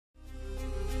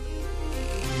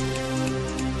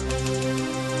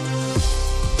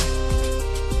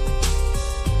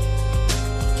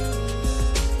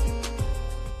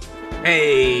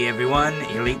Hey everyone,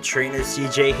 Elite Trainer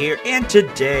CJ here, and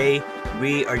today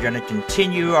we are going to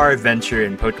continue our adventure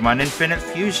in Pokemon Infinite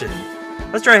Fusion.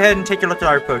 Let's go ahead and take a look at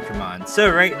our Pokemon. So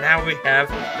right now we have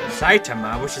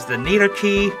Saitama, which is the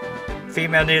Nidoking,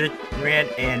 female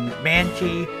Nidoran, and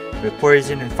Mankey with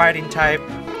Poison and Fighting type.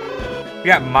 We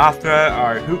got Mothra,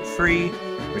 our Hoop-Free,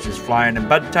 which is Flying and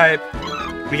Bug type.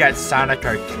 We got Sonic,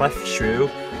 our Clefshrew,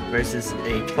 versus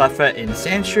a Cleffa and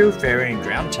Sandshrew, Fairy and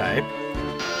Ground type.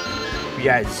 We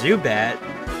got Zubat,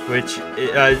 which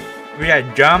we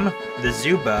got Gum, the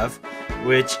Zubuff,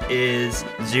 which is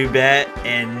Zubat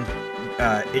and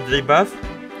Igglybuff.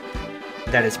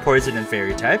 That is Poison and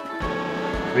Fairy type.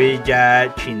 We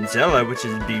got Kinzilla, which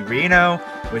is B-Reno,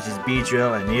 which is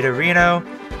Beedrill and Nidorino,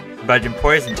 Bug and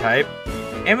Poison type.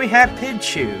 And we have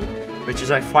Pidgeot, which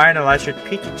is a Flying Electric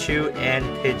Pikachu and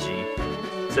Pidgey.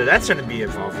 So that's going to be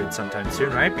evolving sometime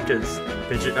soon, right? Because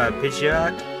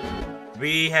Pidgeot,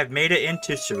 we have made it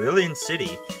into Cerulean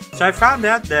City. So I found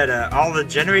out that all the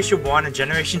Generation 1 and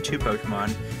Generation 2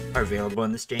 Pokemon are available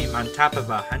in this game, on top of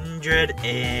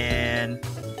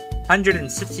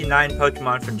 169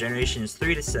 Pokemon from Generations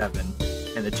 3 to 7.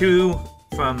 And the 2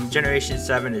 from Generation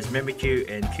 7 is Mimikyu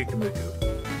and Kukumuku.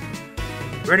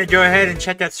 We're going to go ahead and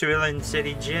check out Cerulean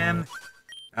City Gym.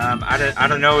 I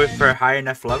don't know if we're high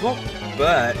enough level,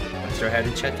 but let's go ahead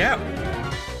and check out.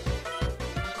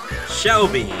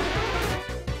 Shelby.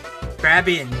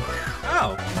 Krabby and...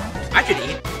 oh, I could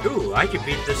eat... ooh, I could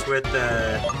beat this with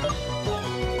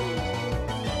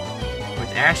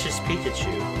Ash's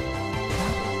Pikachu.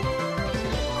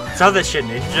 So the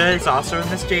Shedinja is also in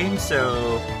this game,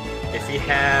 so if you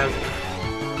have...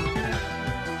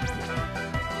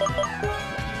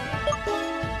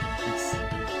 it's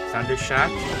Thunder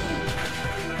Shock.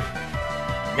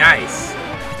 Nice!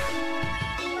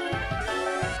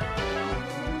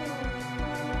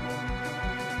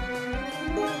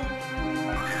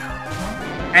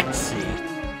 Exy,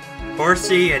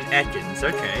 Horsey, and Ekans,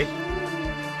 okay.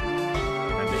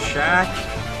 Thunder Shock.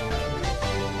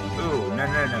 Ooh, no.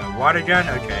 Water Gun,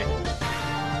 okay.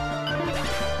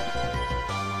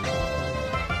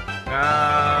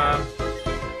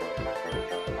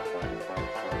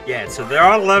 Yeah, so they're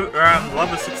all around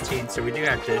level 16, so we do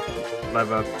have to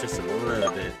level up just a little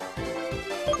bit.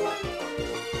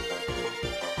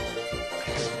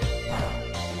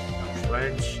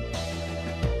 Fledge.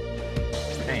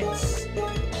 Thanks.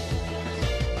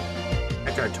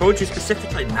 After I told you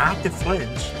specifically not to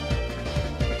flinch.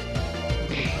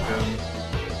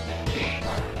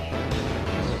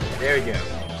 There we go.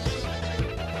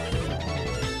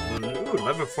 Ooh,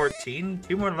 level 14.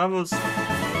 2 more levels,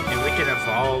 and we can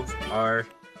evolve our...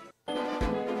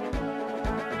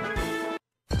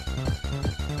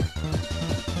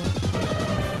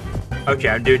 okay,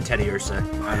 I'm doing Teddiursa.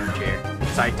 I don't care.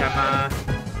 Saitama.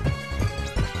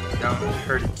 Don't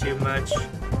hurt it too much.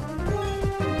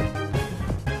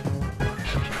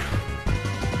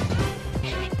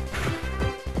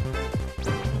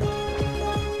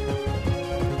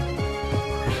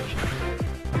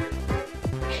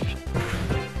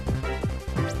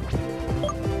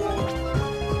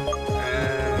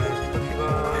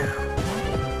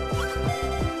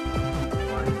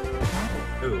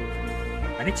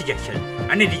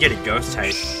 I need to get a ghost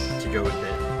type to go with it.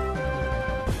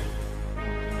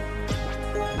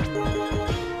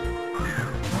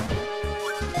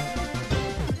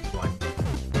 One,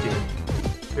 two,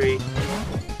 three.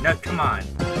 No, come on.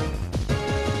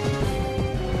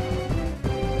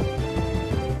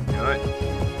 You know what?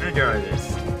 I'm gonna go with this.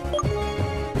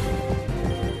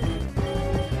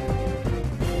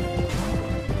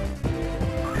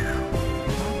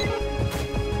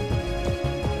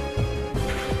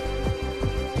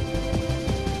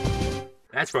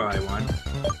 That's what I want.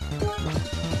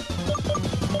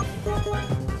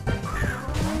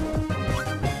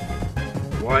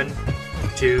 One,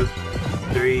 two,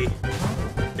 three.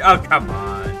 Oh, come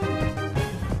on.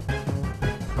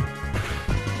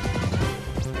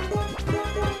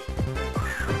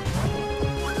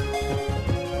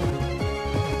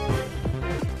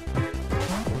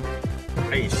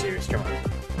 Are you serious? Come on.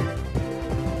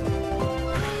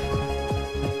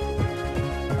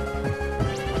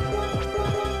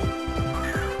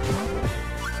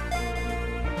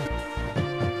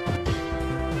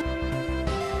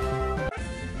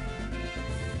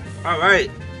 Alright,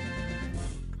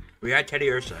 we got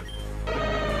Teddiursa.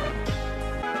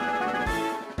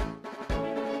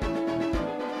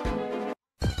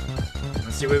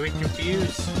 Let's see where we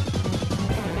confuse.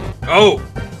 Oh!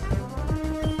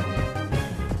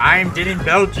 I'm getting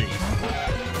Belgy.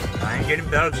 I'm getting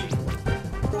Belgy.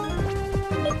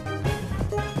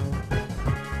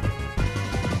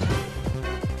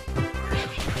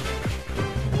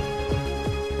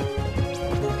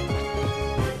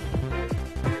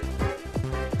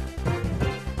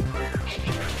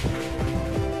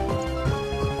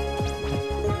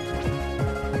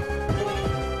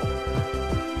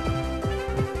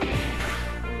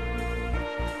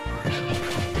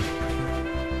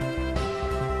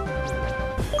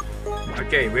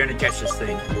 Okay, we're gonna catch this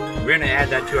thing. We're gonna add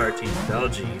that to our team,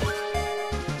 Belgium.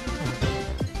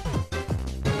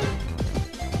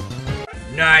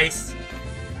 Nice!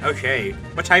 Okay,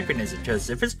 what typing is it? Because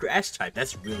if it's grass type,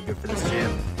 that's really good for this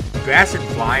gym. Grass and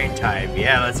flying type,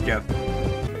 yeah, let's go.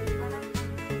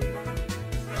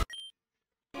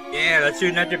 Yeah, let's do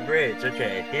another bridge.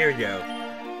 Okay, here we go.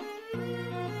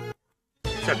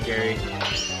 What's up, Gary?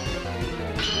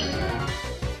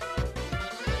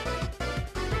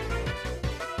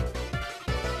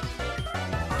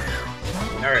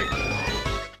 Alright.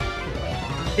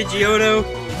 Pidgeotto!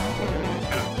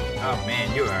 Oh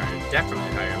man, you are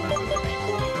definitely higher level than me.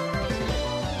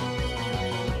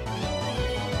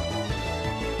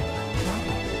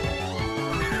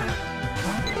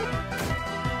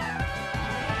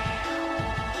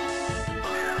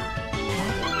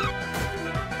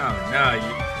 Oh no,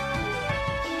 you...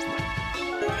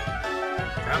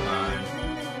 Come on.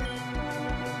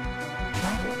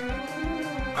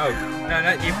 Oh, no,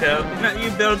 not you, Bill. Not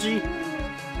you, Belgie.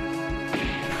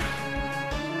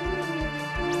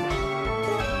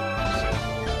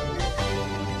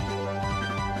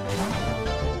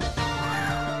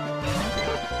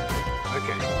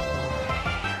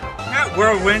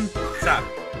 Whirlwind, stop.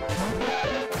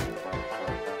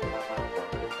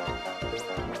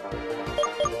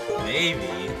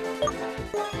 Maybe.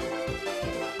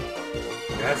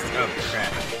 Just, oh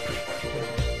crap.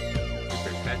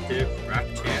 Super effective, rock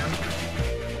jam.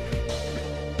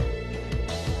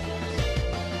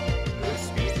 Ooh,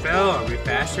 speed fell, are we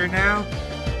faster now?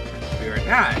 We are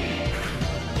not.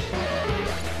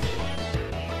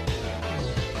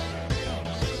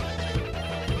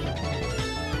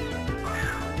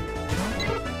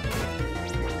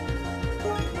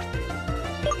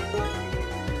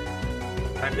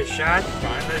 Time to shot.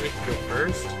 Finally, we can go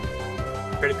first.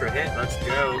 Critical hit. Let's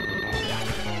go.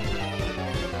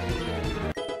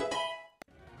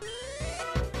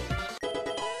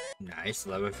 Nice.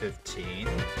 Level 15.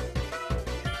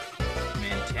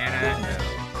 Montana. No.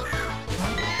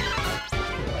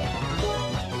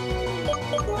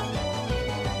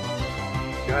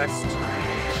 Just.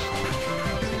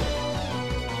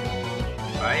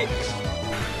 Right.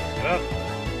 Oh.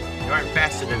 You aren't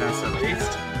faster than us, at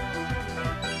least.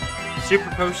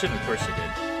 Super potion? Of course you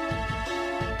did.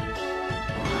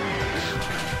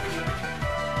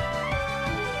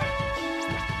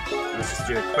 Let's just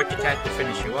do a quick attack to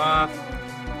finish you off.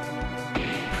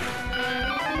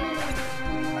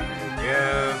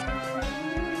 There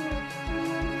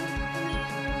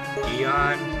we go.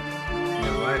 Eon. You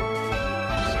know what?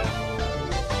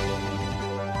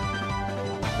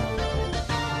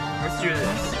 Let's do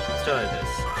this. Let's try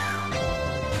this.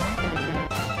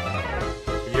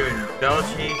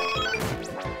 Belgie,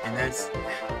 and that's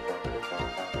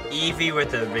Eevee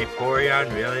with a Vaporeon,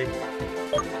 really?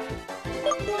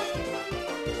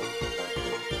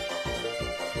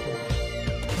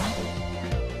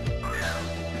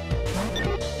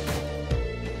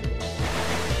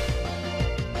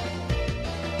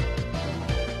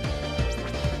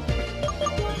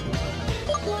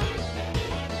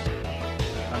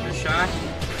 Undershot?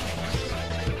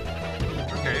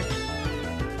 Okay.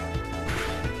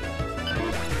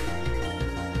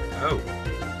 Oh.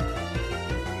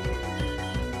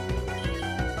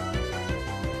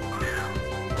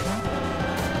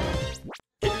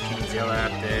 Get P-Zill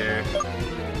out there.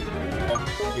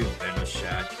 Do Venom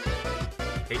shot.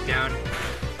 Take down.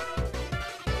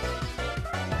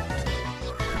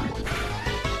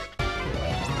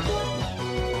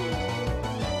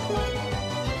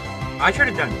 I should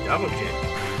have done double kick.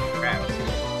 Crap.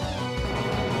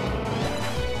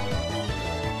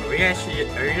 Are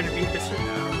you gonna beat this or no?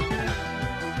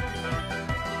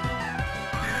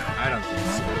 I don't think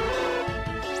so.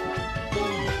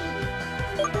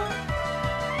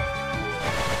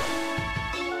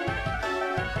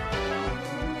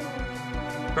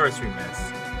 Of course we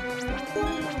missed.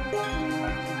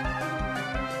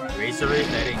 Razor Leaf,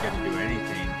 that ain't gonna do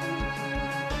anything.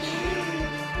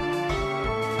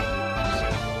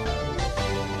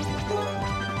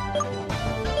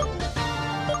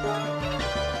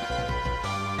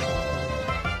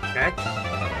 Okay.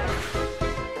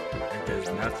 It does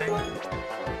nothing.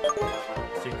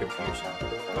 Too confusion.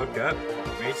 Look up.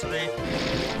 Razor Leaf.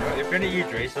 If you're gonna use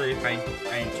Razor Leaf, I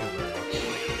ain't too worried.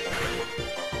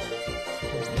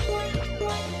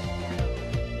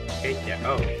 Okay, yeah.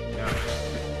 Oh, no.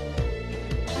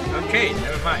 Okay,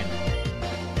 never mind.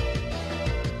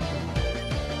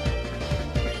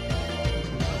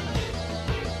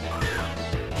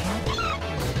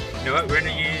 You know what? We're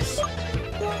gonna use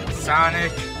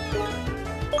Sonic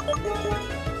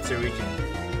so we can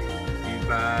do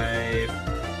revive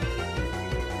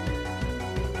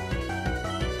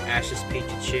Ash's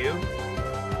Pikachu.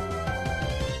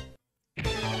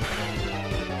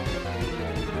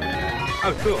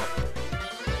 Oh, cool.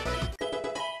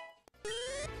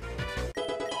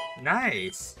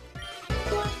 Nice.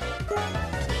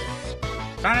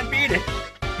 Trying to beat it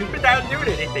without doing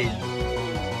anything.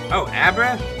 Oh,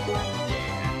 Abra?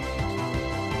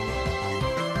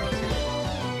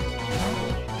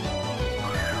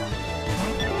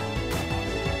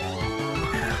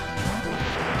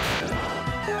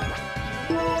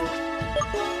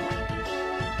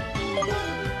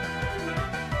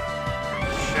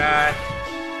 Shot.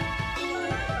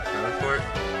 Teleport.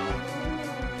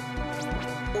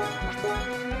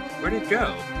 Where'd it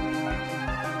go?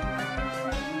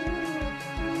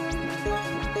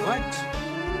 What?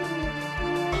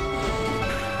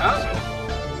 Oh.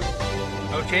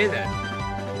 Okay then.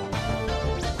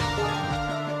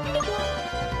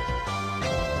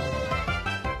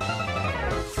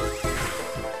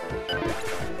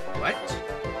 What?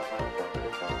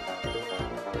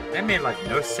 That made like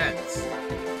no sense.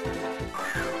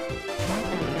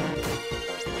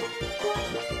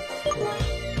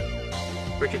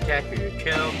 Quick attack for your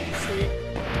kill. Sweet.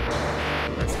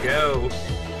 Let's go.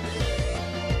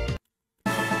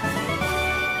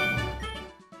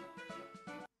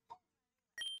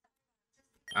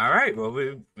 Alright, well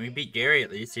we beat Gary at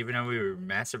least, even though we were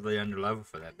massively under level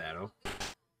for that battle.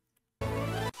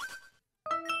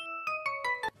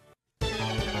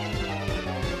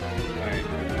 Alright.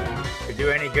 Could do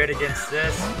any good against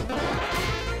this?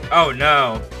 Oh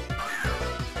no!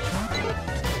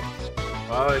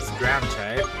 Well, it's ground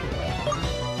type. Do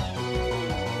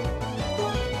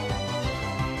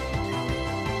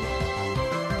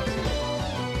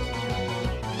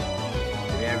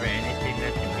we have anything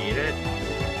that can beat it?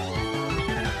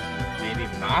 Maybe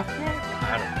Mothra?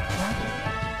 I don't know.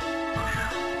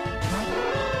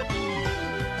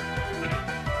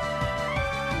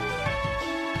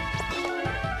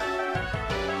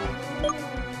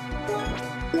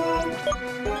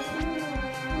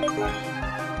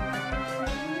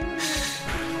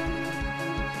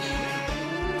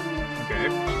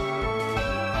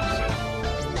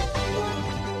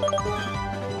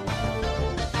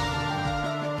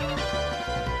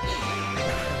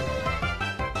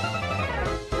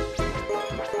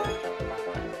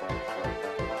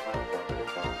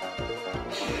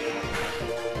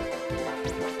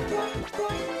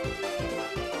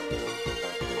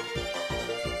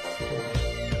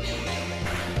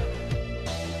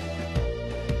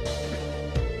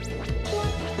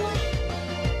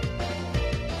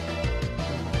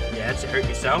 To hurt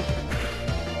yourself.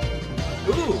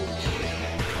 Ooh.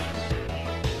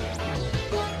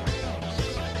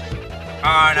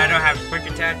 Oh, and I don't have quick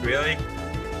attack, really?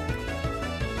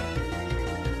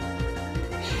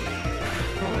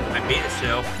 I beat it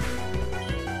still.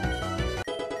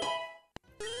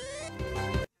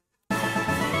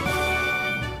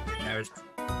 That was...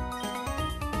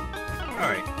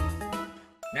 Alright.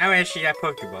 Now I actually got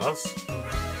Pokeballs.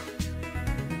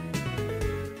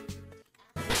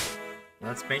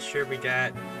 Let's make sure we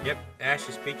got... Yep,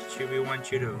 Ash's Pikachu, we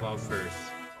want you to evolve first.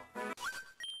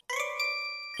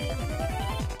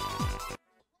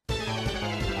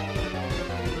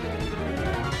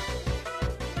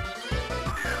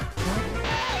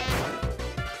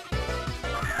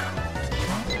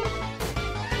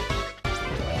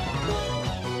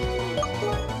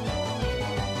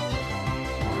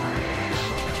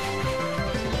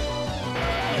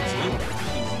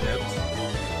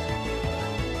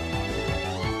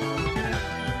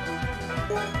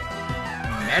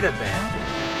 Meta Band.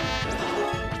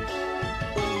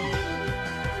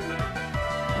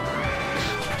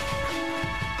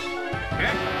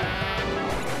 Okay.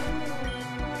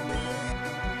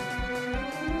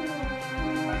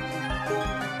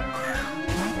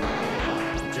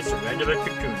 Just a regular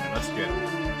cocoon. Let's go.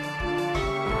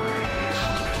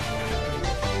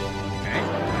 Okay,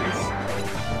 nice.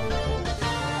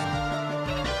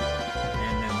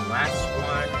 And then the last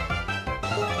one.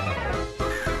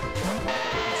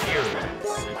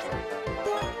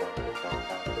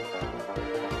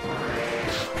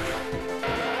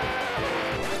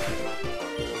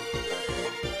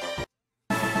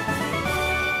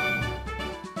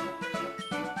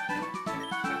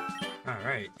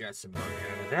 Alright, got some more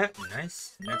out of that.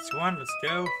 Nice. Next one, let's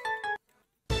go.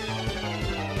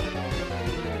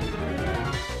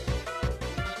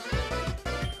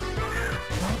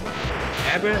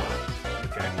 Abra?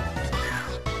 Okay.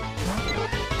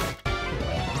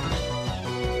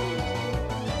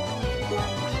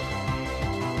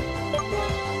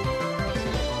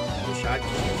 Dodge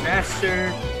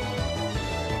faster.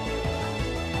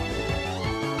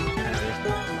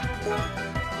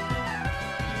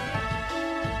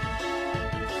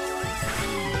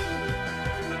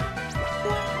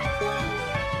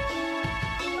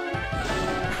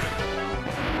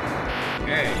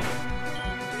 Okay.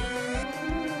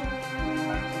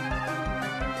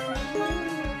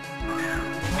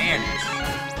 Manish.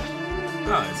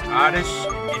 Oh, it's Oddish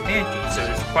and Angie, so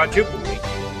it's quadruple week.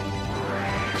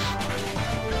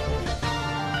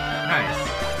 Nice.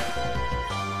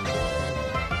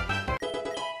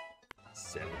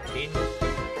 17. No.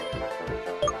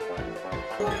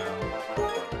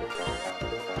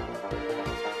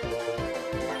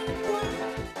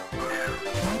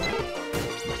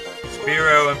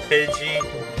 Spiro and Pidgey.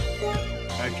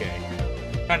 Okay.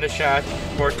 Thundershot,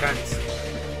 4 times.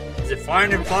 Is it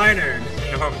flying and flying or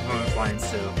no, I'm flying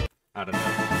still? I don't know.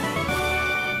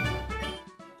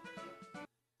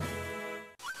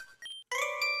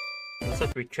 Looks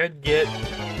like we could get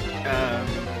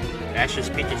Ash's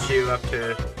Pikachu up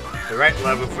to the right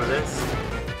level for this.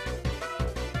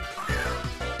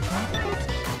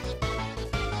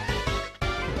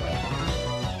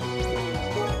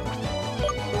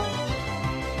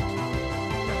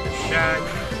 Shot.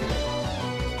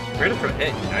 Critical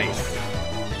hit, nice.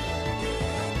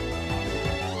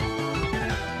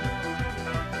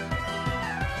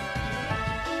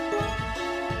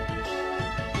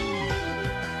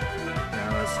 Now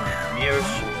let's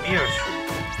Miyoshi.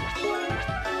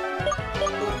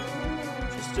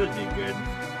 She still did good.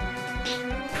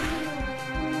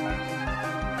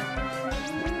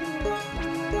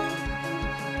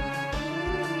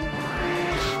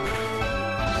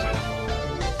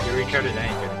 Recode it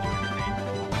ain't gonna do anything.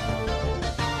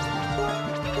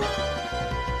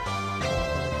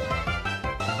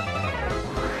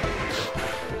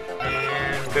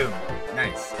 And boom.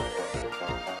 Nice.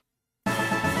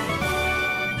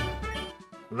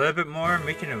 A little bit more and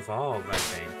we can evolve, I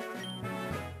think.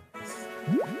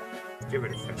 Let's give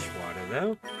it a fresh water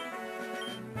though.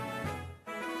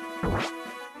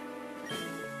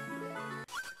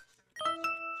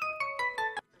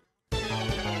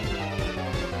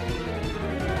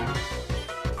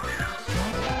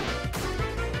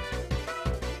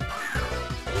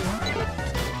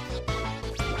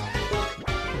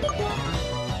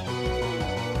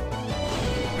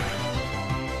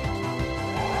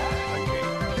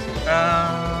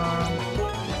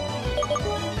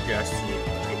 Just to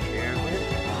take care of it.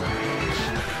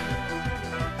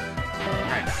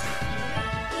 Nice.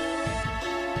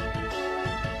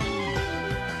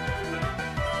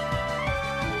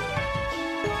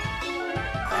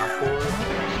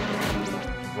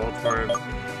 Voltorb.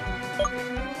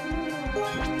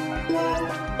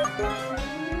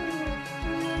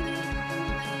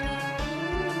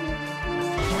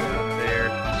 There.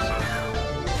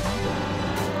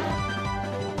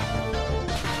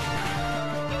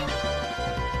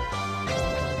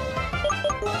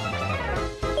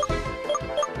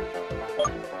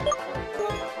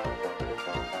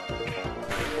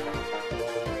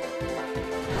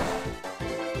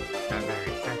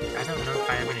 I don't know if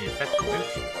I have any effective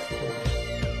moves.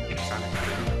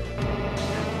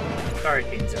 Sorry,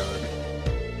 Kingzilla.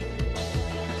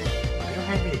 I don't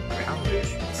have any ground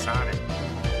moves from Sonic.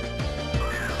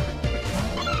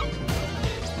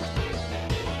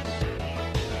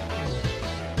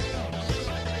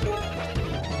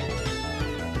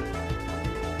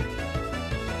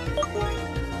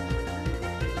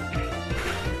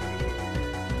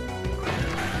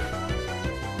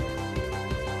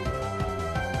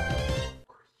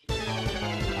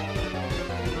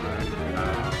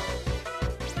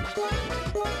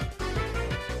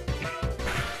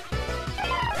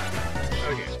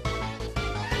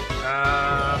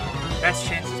 Best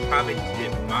chance is probably to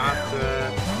get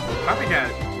Martha. Probably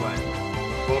got, what,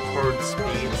 Voltorb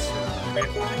speed, so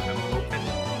I'm hoping.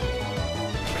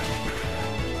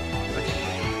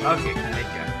 Okay, thank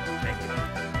you.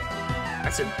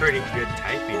 That's a pretty good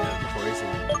typing of Poison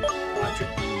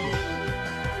Electric.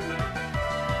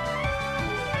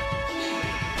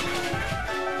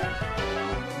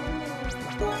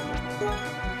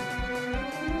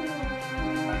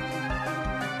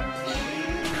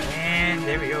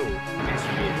 There we go. Nice to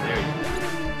be there.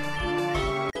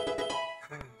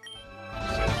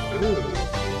 Ooh.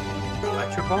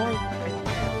 Electro Ball?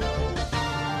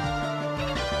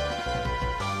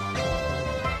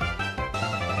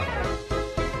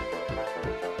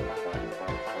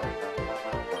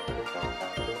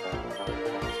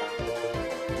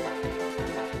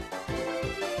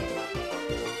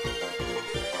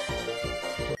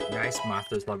 Ice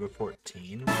Moth's level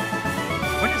 14. When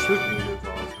does Hootmeat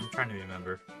evolve? I'm trying to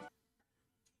remember.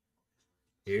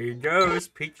 Here he goes,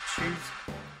 Pikachu's.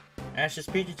 Ash's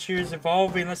Pikachu is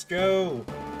evolving, let's go!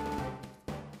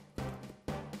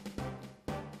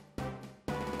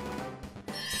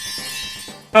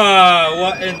 Ah,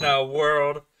 what in the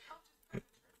world?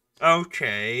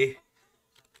 Okay.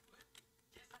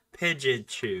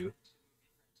 Pidgeotto.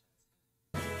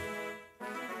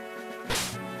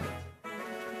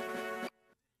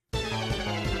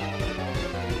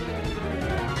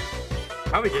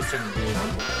 Probably just gonna do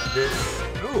this.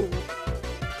 Ooh.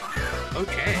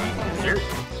 Okay. Sure.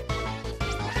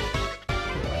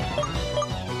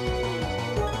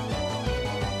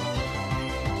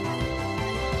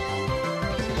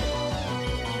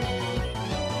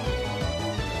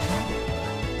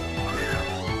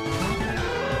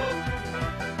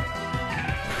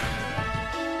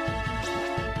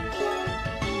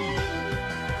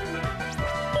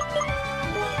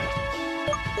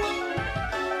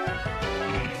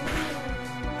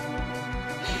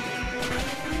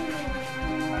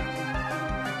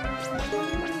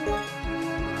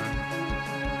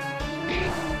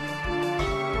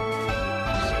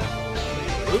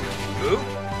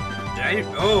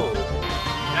 Oh,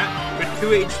 not with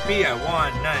 2 HP, I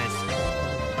won. Nice.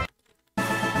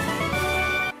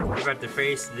 We're about to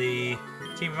face the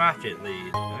Team Rocket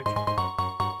lead. Okay.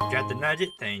 Got the nugget,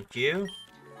 thank you.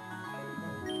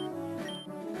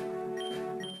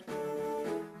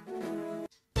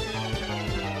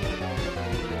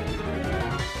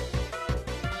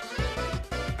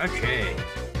 Okay.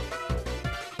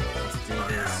 Let's do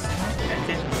this.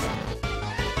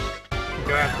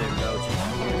 Go out there, Belgium.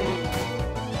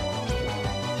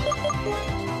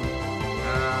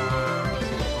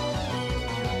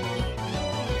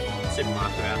 Sit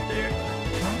Mata out there.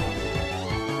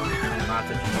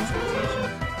 Mata can use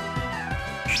rotation.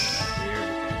 Here.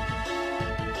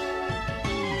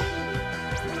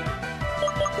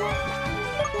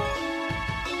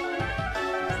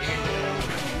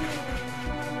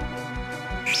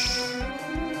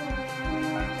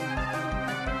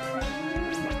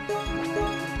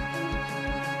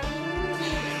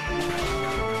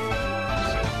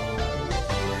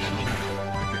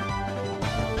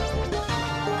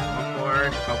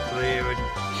 Hopefully it would...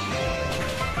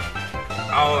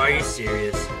 Oh, are you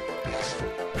serious?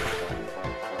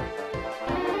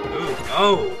 Ooh,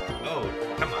 oh! Oh,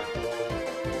 come on.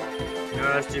 No,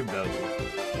 let's do Belgium.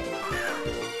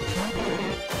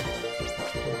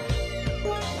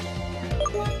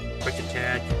 Quick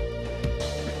attack.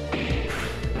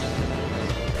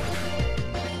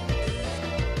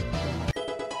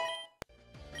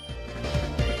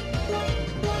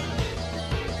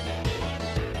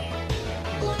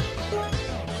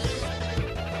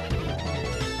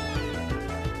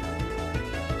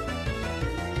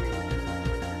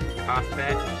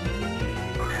 Back.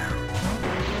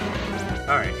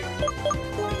 Alright.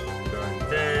 Go on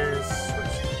this.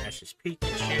 Switch to Ash's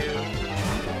Pikachu.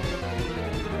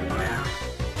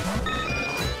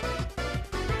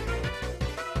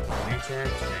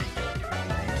 Attack.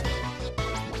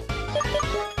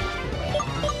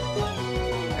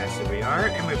 Faster we are,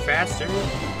 and we're faster. So,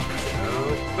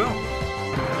 boom.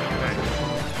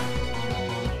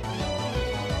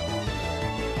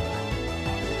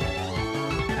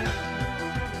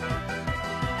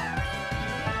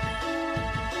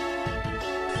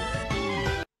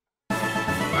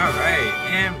 Alright,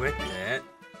 and with that,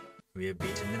 we have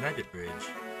beaten the Nugget Bridge.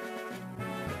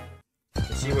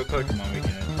 Let's see what Pokemon we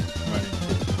can run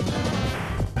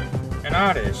into. An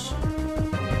Oddish.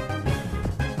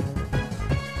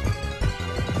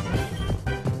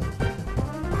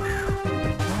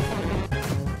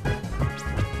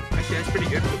 Actually, that's pretty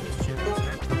good for this gym, isn't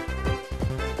it?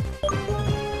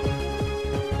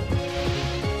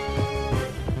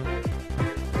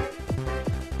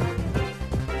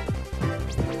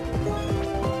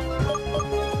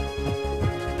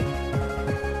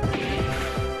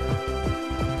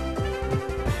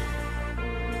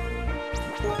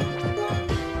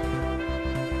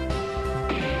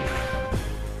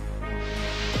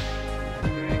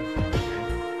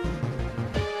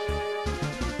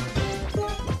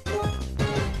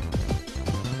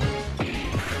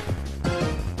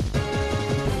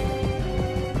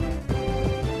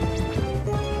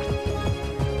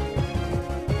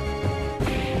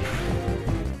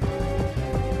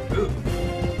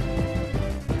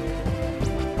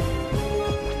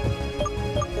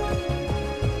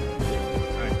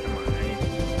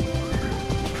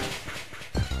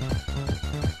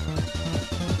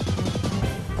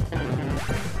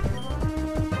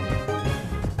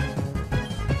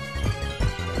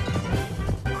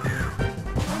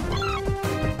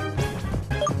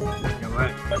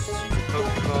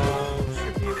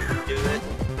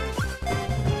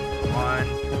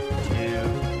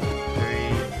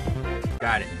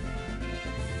 Got it.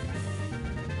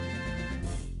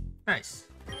 Nice.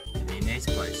 DNA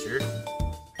Splicer.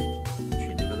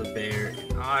 Treatment for the bear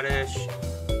and Oddish.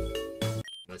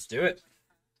 Let's do it.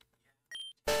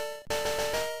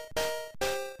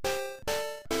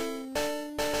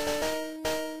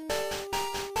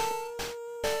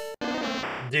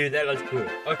 Dude, that looks cool.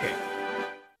 Okay.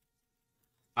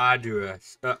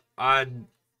 Adursa.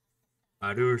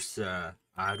 Adursa.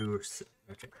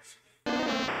 Okay.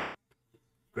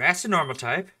 Grass and normal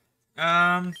type.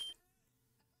 Let's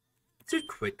do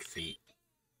quick feet.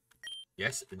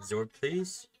 Yes, absorb,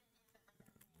 please.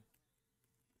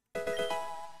 Okay,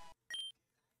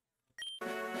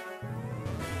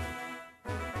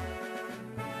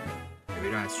 we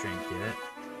don't have strength yet.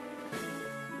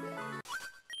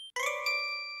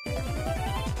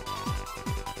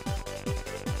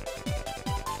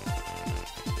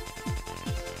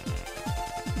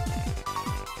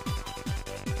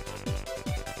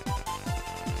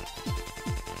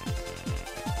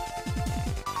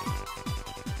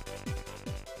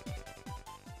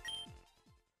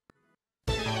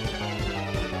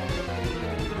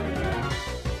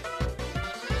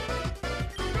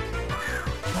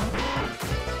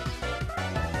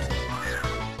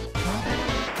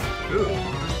 Ooh.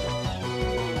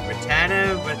 Rattata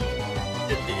with...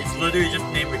 It's literally just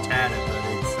named Rattata, but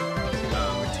it's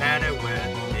Rattata with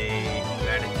a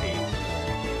Raticate.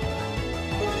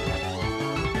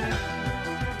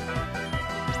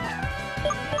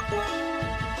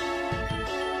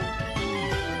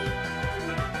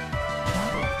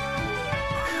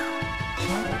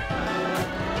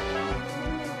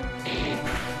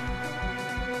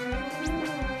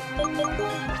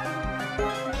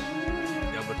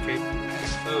 Double kick.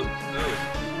 Oh,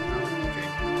 okay.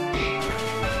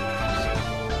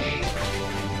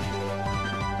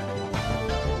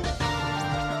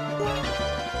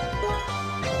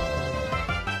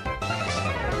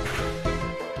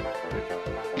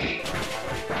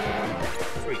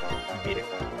 Sweet, you beat it.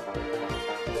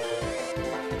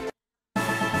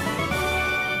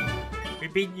 We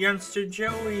beat youngster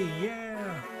Joey,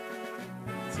 yeah!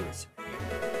 Let's see what's here.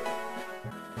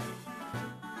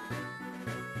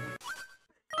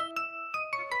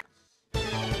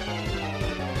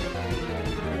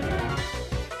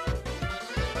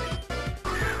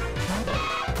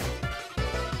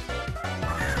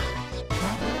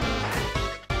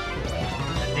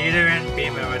 Nidoran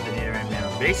female with the Nidoran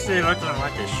male. Basically looking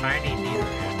like a shiny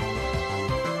Nidoran.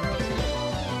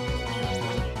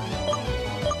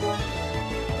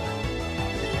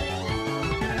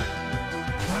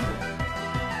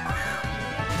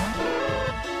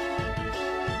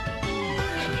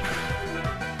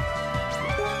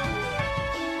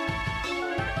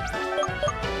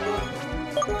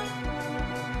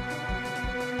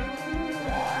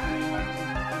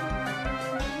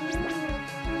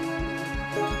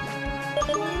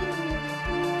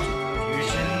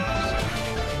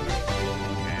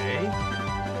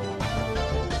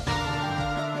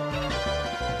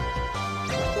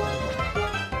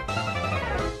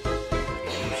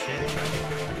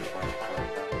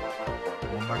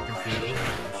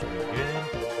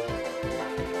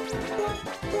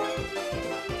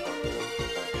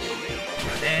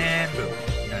 And boom.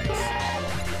 Nice.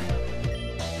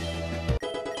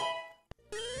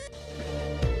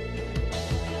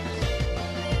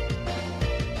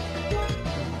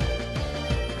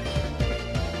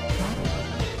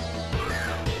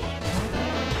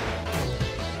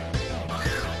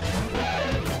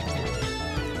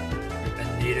 The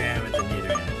Nidoran with the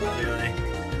Nidoran. Really?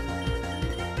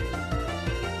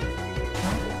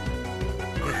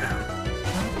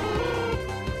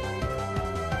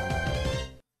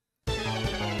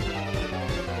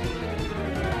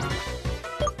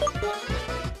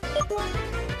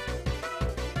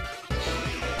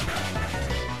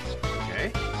 Okay.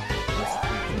 Let's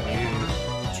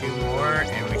do 2 more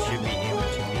and we should be able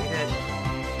to beat it.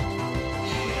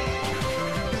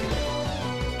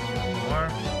 More.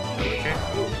 Okay.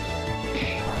 Ooh.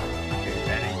 Okay,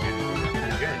 that ain't gonna be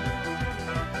nothing good.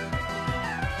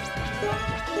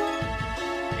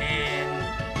 And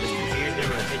this confusion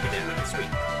will take it down.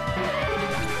 Sweet.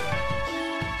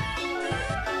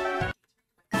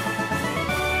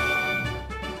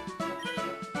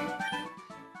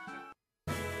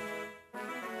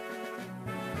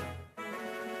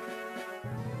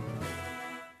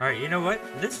 Alright, you know what?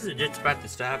 This is just about to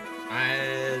stop.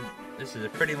 This is a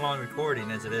pretty long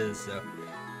recording as it is, so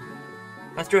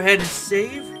let's go ahead and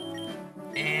save.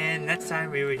 And next time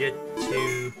we will get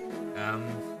to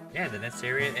yeah, the next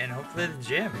area and hopefully the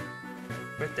gym.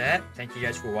 with that, thank you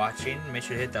guys for watching. Make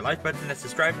sure to hit that like button, that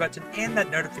subscribe button, and that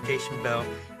notification bell.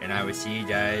 And I will see you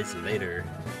guys later.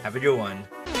 Have a good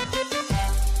one.